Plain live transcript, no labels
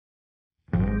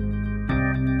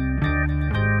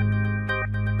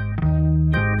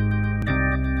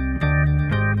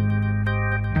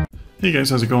Hey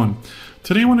guys, how's it going?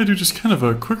 Today I want to do just kind of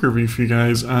a quick review for you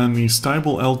guys on the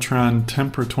Stiebel Eltron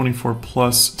Tempra 24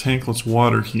 Plus tankless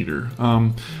water heater.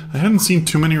 I hadn't seen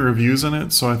too many reviews on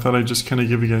it, so I thought I'd just kind of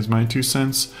give you guys my 2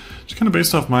 cents, just kind of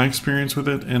based off my experience with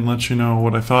it and let you know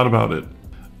what I thought about it.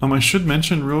 I should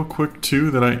mention real quick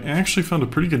too that I actually found a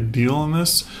pretty good deal on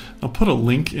this. I'll put a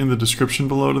link in the description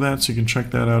below to that so you can check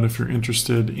that out if you're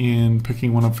interested in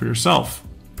picking one up for yourself.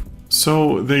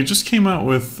 So they just came out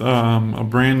with a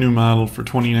brand new model for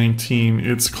 2019.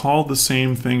 It's called the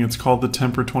same thing. It's called the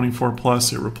Tempra 24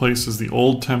 Plus. It replaces the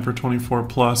old Tempra 24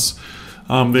 Plus.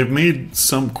 They've made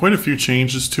quite a few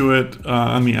changes to it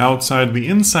on the outside. The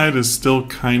inside is still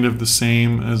kind of the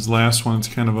same as last one. It's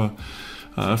kind of a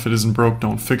if it isn't broke,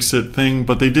 don't fix it thing.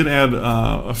 But they did add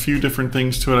a few different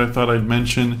things to it I thought I'd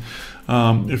mention.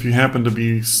 If you happen to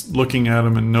be looking at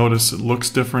them and notice it looks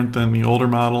different than the older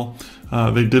model,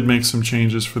 they did make some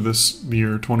changes for this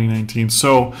year, 2019.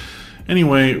 So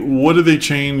anyway, what did they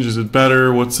change? Is it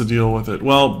better? What's the deal with it?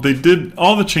 Well, they did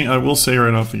all the change. I will say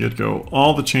right off the get-go,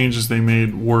 all the changes they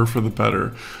made were for the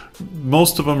better.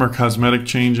 Most of them are cosmetic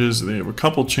changes. They have a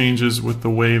couple changes with the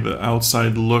way the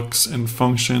outside looks and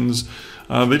functions.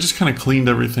 They just kind of cleaned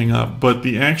everything up, but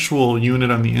the actual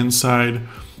unit on the inside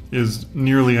is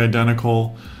nearly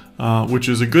identical, which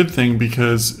is a good thing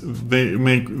because they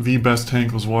make the best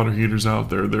tankless water heaters out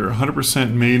there. They're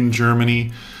 100% made in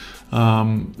Germany.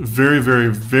 Very, very,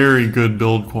 very good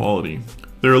build quality.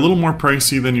 They're a little more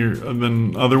pricey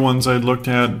than other ones I'd looked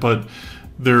at, but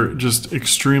they're just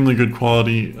extremely good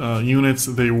quality units.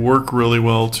 They work really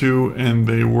well too, and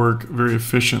they work very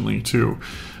efficiently too.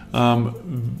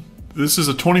 This is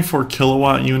a 24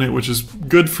 kilowatt unit, which is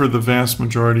good for the vast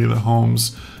majority of the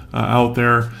homes out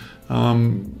there.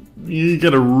 You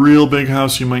get a real big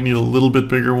house, you might need a little bit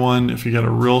bigger one. If you got a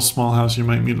real small house, you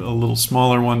might need a little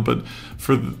smaller one. But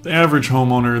for the average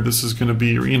homeowner, this is going to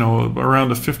be,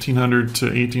 around a 1,500 to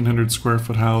 1,800 square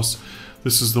foot house.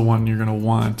 This is the one you're going to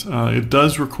want. It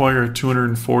does require a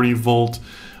 240 volt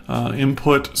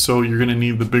input, so you're going to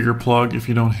need the bigger plug if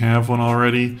you don't have one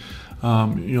already.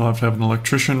 You'll have to have an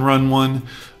electrician run one.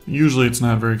 Usually it's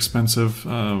not very expensive,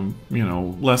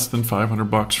 less than 500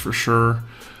 bucks for sure.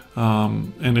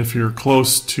 And if you're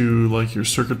close to like your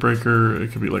circuit breaker,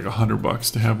 it could be like 100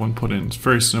 bucks to have one put in. It's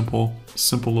very simple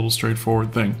little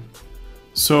straightforward thing.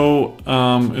 So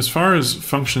as far as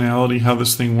functionality, how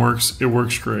this thing works, it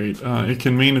works great. It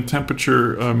can maintain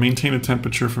a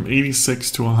temperature from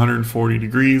 86 to 140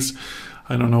 degrees.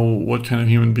 I don't know what kind of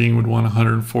human being would want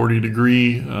 140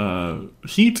 degree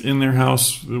heat in their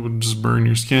house. It would just burn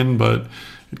your skin, but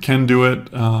it can do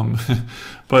it.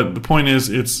 But the point is,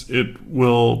 it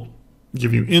will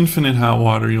give you infinite hot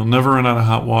water. You'll never run out of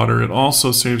hot water. It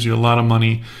also saves you a lot of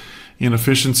money in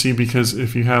efficiency, because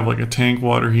if you have like a tank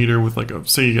water heater with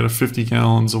say you get 50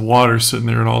 gallons of water sitting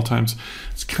there at all times,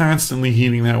 it's constantly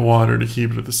heating that water to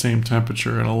keep it at the same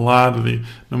temperature. And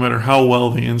no matter how well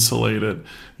they insulate it,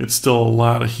 it's still a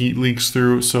lot of heat leaks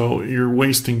through. So you're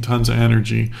wasting tons of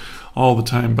energy all the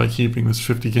time by keeping this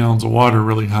 50 gallons of water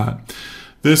really hot.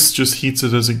 This just heats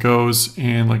it as it goes,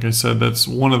 and like I said, that's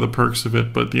one of the perks of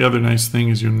it. But the other nice thing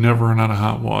is you never run out of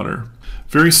hot water.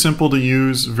 Very simple to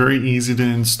use, very easy to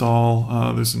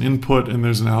install. There's an input and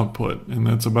there's an output, and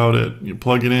that's about it. You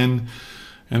plug it in,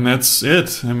 and that's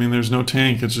it. I mean, there's no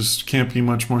tank. It just can't be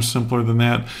much more simpler than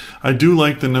that. I do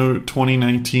like the Note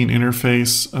 2019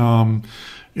 interface.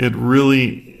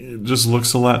 It just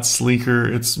looks a lot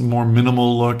sleeker. It's more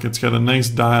minimal look. It's got a nice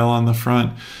dial on the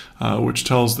front, which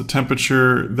tells the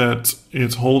temperature that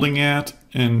it's holding at,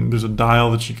 and there's a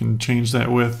dial that you can change that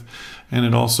with. And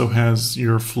it also has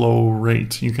your flow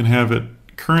rate. You can have it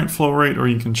current flow rate, or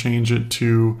you can change it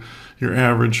to your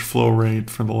average flow rate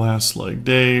for the last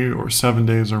day or 7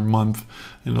 days or month.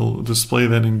 And it'll display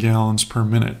that in gallons per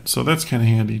minute. So that's kind of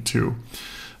handy too.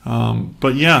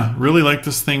 But yeah, really like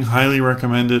this thing, highly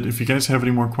recommend it. If you guys have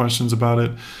any more questions about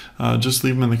it, just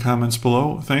leave them in the comments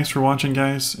below. Thanks for watching,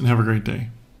 guys, and have a great day.